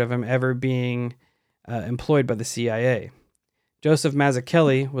record of him ever being employed by the CIA. Joseph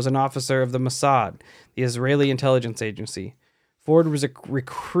Mazzucchelli was an officer of the Mossad, the Israeli intelligence agency. Ford was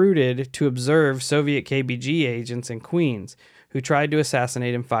recruited to observe Soviet KGB agents in Queens, who tried to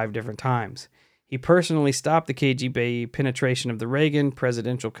assassinate him 5 different times. He personally stopped the KGB penetration of the Reagan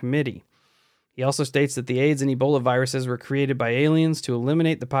Presidential Committee. He also states that the AIDS and Ebola viruses were created by aliens to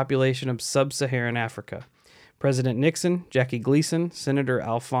eliminate the population of sub-Saharan Africa. President Nixon, Jackie Gleason, Senator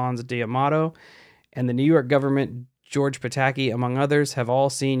Alphonse D'Amato, and the New York government, George Pataki, among others, have all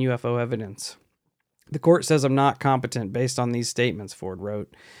seen UFO evidence. The court says I'm not competent based on these statements, Ford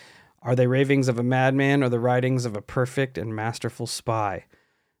wrote. Are they ravings of a madman or the writings of a perfect and masterful spy?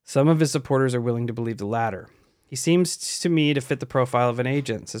 Some of his supporters are willing to believe the latter. He seems to me to fit the profile of an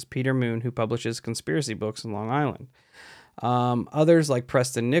agent, says Peter Moon, who publishes conspiracy books in Long Island. Others, like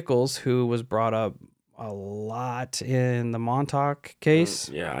Preston Nichols, who was brought up a lot in the Montauk case.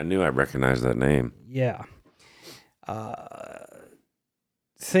 Yeah, I knew I recognized that name. Yeah.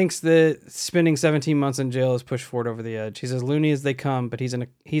 Thinks that spending 17 months in jail has pushed Ford over the edge. He's as loony as they come, but he's a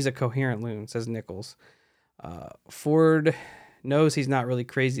coherent loon, says Nichols. Ford knows he's not really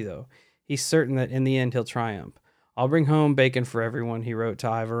crazy, though. He's certain that in the end he'll triumph. I'll bring home bacon for everyone, he wrote to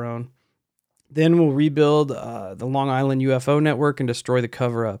Ivarone. Then we'll rebuild the Long Island UFO network and destroy the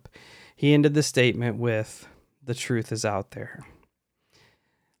cover-up. He ended the statement with, "The truth is out there."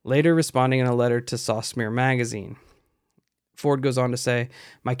 Later responding in a letter to Sauce-Smear magazine, Ford goes on to say,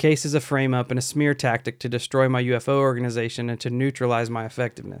 "My case is a frame-up and a smear tactic to destroy my UFO organization and to neutralize my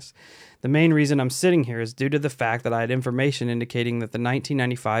effectiveness. The main reason I'm sitting here is due to the fact that I had information indicating that the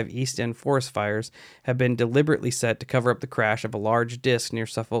 1995 East End forest fires had been deliberately set to cover up the crash of a large disc near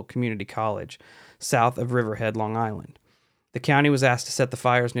Suffolk Community College, south of Riverhead, Long Island. The county was asked to set the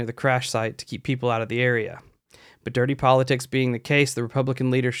fires near the crash site to keep people out of the area. But dirty politics being the case, the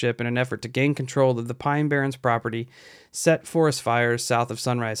Republican leadership, in an effort to gain control of the Pine Barrens property, set forest fires south of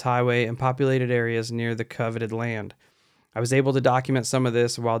Sunrise Highway and populated areas near the coveted land. I was able to document some of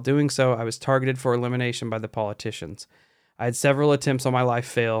this. While doing so, I was targeted for elimination by the politicians. I had several attempts on my life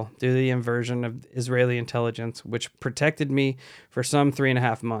fail due to the inversion of Israeli intelligence, which protected me for some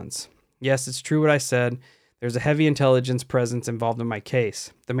 3.5 months. Yes, it's true what I said. There's a heavy intelligence presence involved in my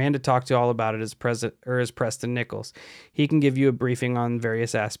case. The man to talk to all about it is Preston Nichols. He can give you a briefing on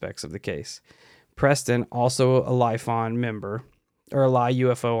various aspects of the case. Preston, also a LifeOn member, or a Lie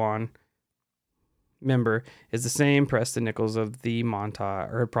UFO On member, is the same Preston Nichols of the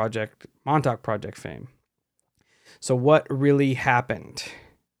Montauk Project fame. So what really happened?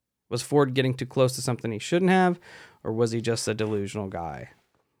 Was Ford getting too close to something he shouldn't have, or was he just a delusional guy?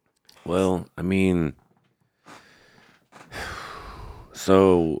 Well, I mean,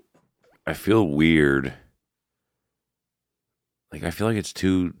 so I feel weird. Like, I feel like it's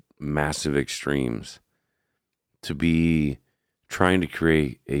two massive extremes to be trying to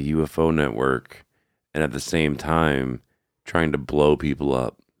create a UFO network and at the same time trying to blow people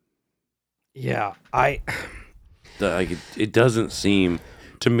up. Yeah, it doesn't seem,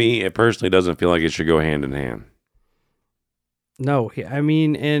 to me, it personally doesn't feel like it should go hand in hand. No, I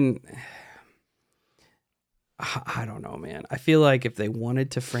mean, and I don't know, man. I feel like if they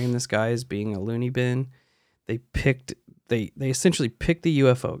wanted to frame this guy as being a loony bin, they essentially picked the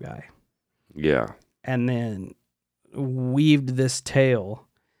UFO guy. Yeah. And then weaved this tale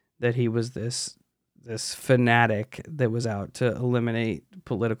that he was this fanatic that was out to eliminate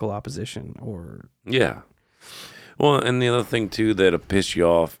political opposition or... Yeah. Well, and the other thing, too, that'll piss you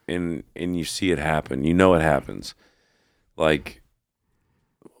off, and you see it happen. You know it happens. Like,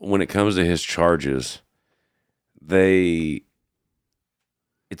 when it comes to his charges, it's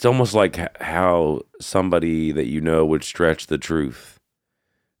almost like how somebody that you know would stretch the truth.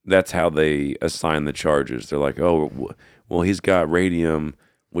 That's how they assign the charges. They're like, oh, well, he's got radium,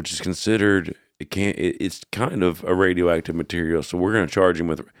 which is considered, it's kind of a radioactive material, so we're going to charge him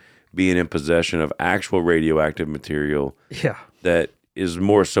with being in possession of actual radioactive material. Yeah. That is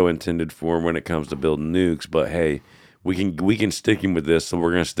more so intended for when it comes to building nukes, but hey, we can stick him with this, so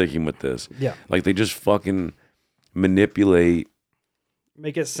we're going to stick him with this. Yeah. Like, they just fucking manipulate.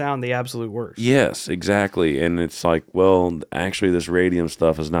 Make it sound the absolute worst. Yes, exactly. And it's like, well, actually, this radium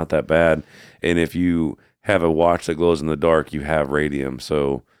stuff is not that bad. And if you have a watch that glows in the dark, you have radium.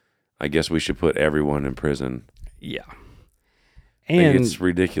 So I guess we should put everyone in prison. Yeah. And it's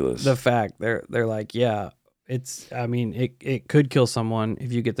ridiculous. The fact they're like, yeah, it could kill someone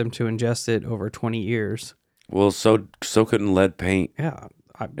if you get them to ingest it over 20 years. Well, so couldn't lead paint. Yeah.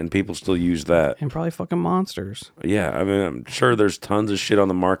 And people still use that. And probably fucking monsters. Yeah, I mean, I'm sure there's tons of shit on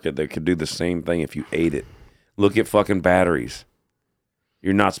the market that could do the same thing if you ate it. Look at fucking batteries.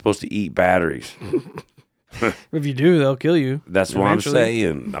 You're not supposed to eat batteries. If you do, they'll kill you. That's what I'm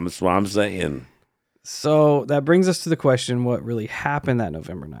saying. That's what I'm saying. So that brings us to the question, what really happened that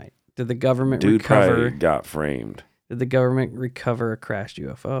November night? Did the government Dude recover? probably got framed. Did the government recover a crashed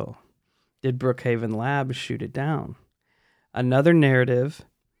UFO? Did Brookhaven Labs shoot it down? Another narrative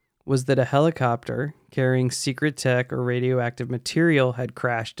was that a helicopter carrying secret tech or radioactive material had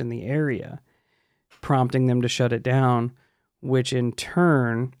crashed in the area, prompting them to shut it down, which in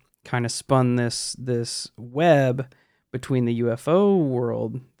turn kind of spun this web between the UFO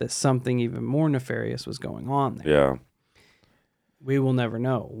world that something even more nefarious was going on there. Yeah. We will never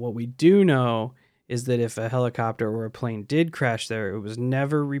know. What we do know is that if a helicopter or a plane did crash there, it was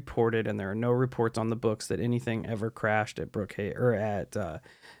never reported, and there are no reports on the books that anything ever crashed at Brookhaven or at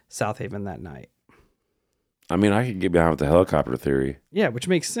South Haven that night. I mean, I could get behind with the helicopter theory. Yeah, which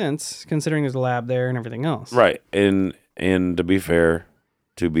makes sense considering there's a lab there and everything else. Right. And to be fair,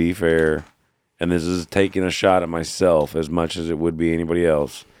 and this is taking a shot at myself as much as it would be anybody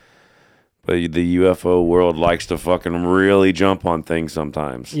else, but the UFO world likes to fucking really jump on things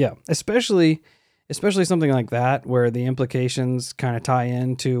sometimes. Yeah, especially especially something like that where the implications kind of tie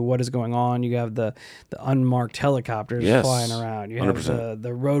into what is going on. You have the unmarked helicopters Yes, flying around. You 100%. have the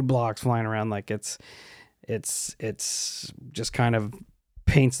roadblocks flying around. Like it's just kind of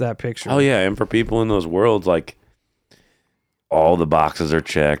paints that picture. Oh yeah, and for people in those worlds, like all the boxes are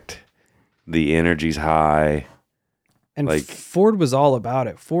checked, the energy's high. And like- Ford was all about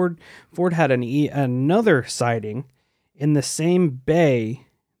it. Ford had another sighting in the same bay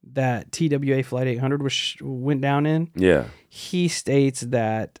that TWA Flight 800 went down in. Yeah. He states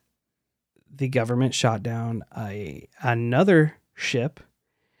that the government shot down another ship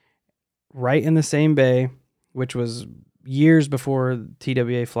right in the same bay, which was years before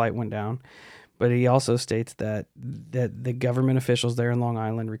TWA Flight went down. But he also states that the government officials there in Long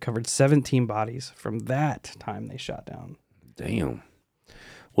Island recovered 17 bodies from that time they shot down. Damn.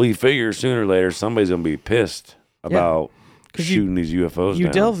 Well, you figure sooner or later somebody's going to be pissed about shooting these UFOs You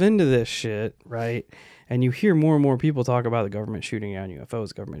down. delve into this shit, right? And you hear more and more people talk about the government shooting down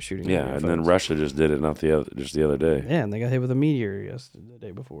UFOs, government shooting down UFOs. And then Russia just did it just the other day. Yeah, and they got hit with a meteor the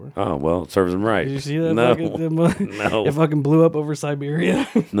day before. Oh, well, it serves them right. Did you see that? No. No. It fucking blew up over Siberia.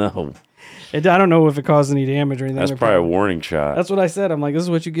 No. I don't know if it caused any damage or anything. That's probably a warning shot. That's what I said. I'm like, this is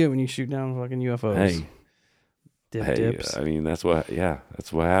what you get when you shoot down fucking UFOs. Dips. I mean, that's what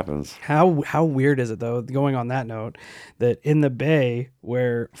happens. How weird is it, though, going on that note, that in the bay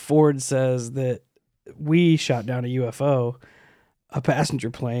where Ford says that we shot down a UFO, a passenger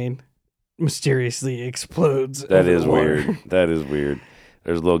plane mysteriously explodes. That is weird. That is weird.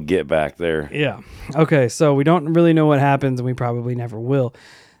 There's a little get back there. Yeah. Okay, so we don't really know what happens, and we probably never will.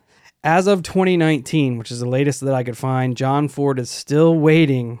 As of 2019, which is the latest that I could find, John Ford is still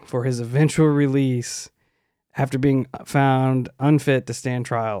waiting for his eventual release after being found unfit to stand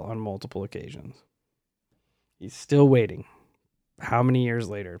trial on multiple occasions. He's still waiting. How many years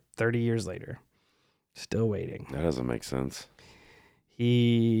later? 30 years later. Still waiting. That doesn't make sense.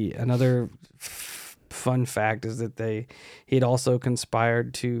 Another fun fact is that he'd also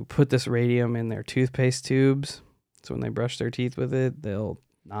conspired to put this radium in their toothpaste tubes. So when they brush their teeth with it, they'll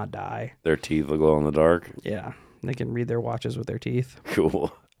not die. Their teeth will glow in the dark. Yeah. They can read their watches with their teeth.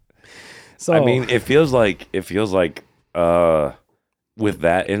 Cool. So I mean, it feels like with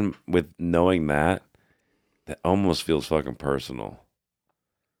knowing that almost feels fucking personal.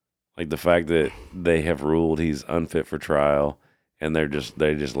 Like the fact that they have ruled he's unfit for trial and they just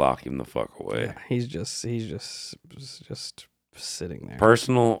lock him the fuck away. yeah, he's just sitting there.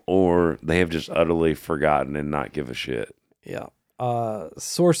 Personal, or they have just utterly forgotten and not give a shit. Yeah.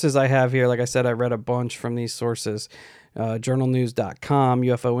 Sources I have here, like I said, I read a bunch from these sources. Journalnews.com,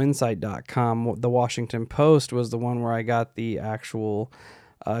 UFOinsight.com. The Washington Post was the one where I got the actual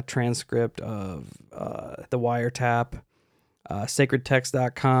transcript of the wiretap.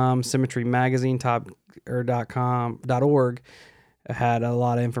 Sacredtext.com, Symmetry Magazine .org had a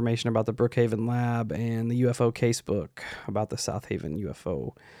lot of information about the Brookhaven Lab and the UFO casebook about the South Haven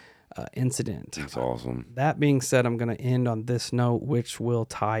UFO incident. That's awesome. That being said, I'm going to end on this note, which will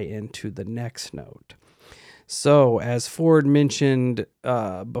tie into the next note. So, as Ford mentioned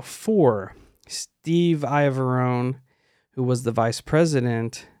before, Steve Ivorone, who was the vice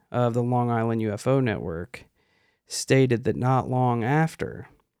president of the Long Island UFO Network, stated that not long after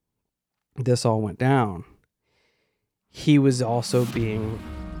this all went down, he was also being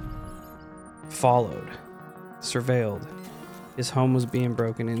followed, surveilled. His home was being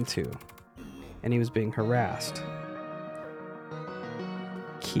broken into, and he was being harassed.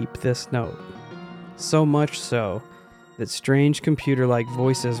 Keep this note. So much so that strange computer-like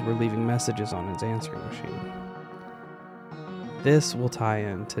voices were leaving messages on his answering machine. This will tie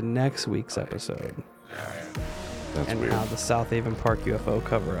into next week's episode. That's and weird. how the South Haven Park UFO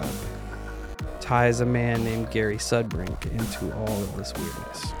cover-up ties a man named Gary Sudbrink into all of this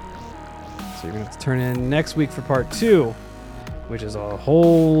weirdness. So you're going to have to turn in next week for part 2, which is a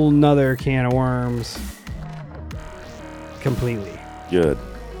whole nother can of worms completely. Good.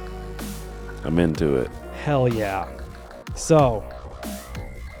 I'm into it. Hell yeah. So,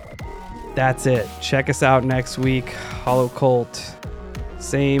 that's it. Check us out next week. Hollow Cult.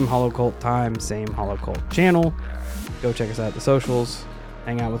 Same Hollow Cult time, same Hollow Cult channel. Go check us out at the socials.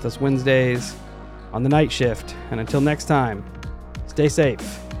 Hang out with us Wednesdays on the night shift. And until next time, stay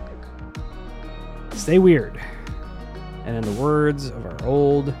safe. Stay weird. And in the words of our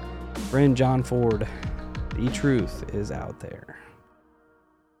old friend John Ford, the truth is out there.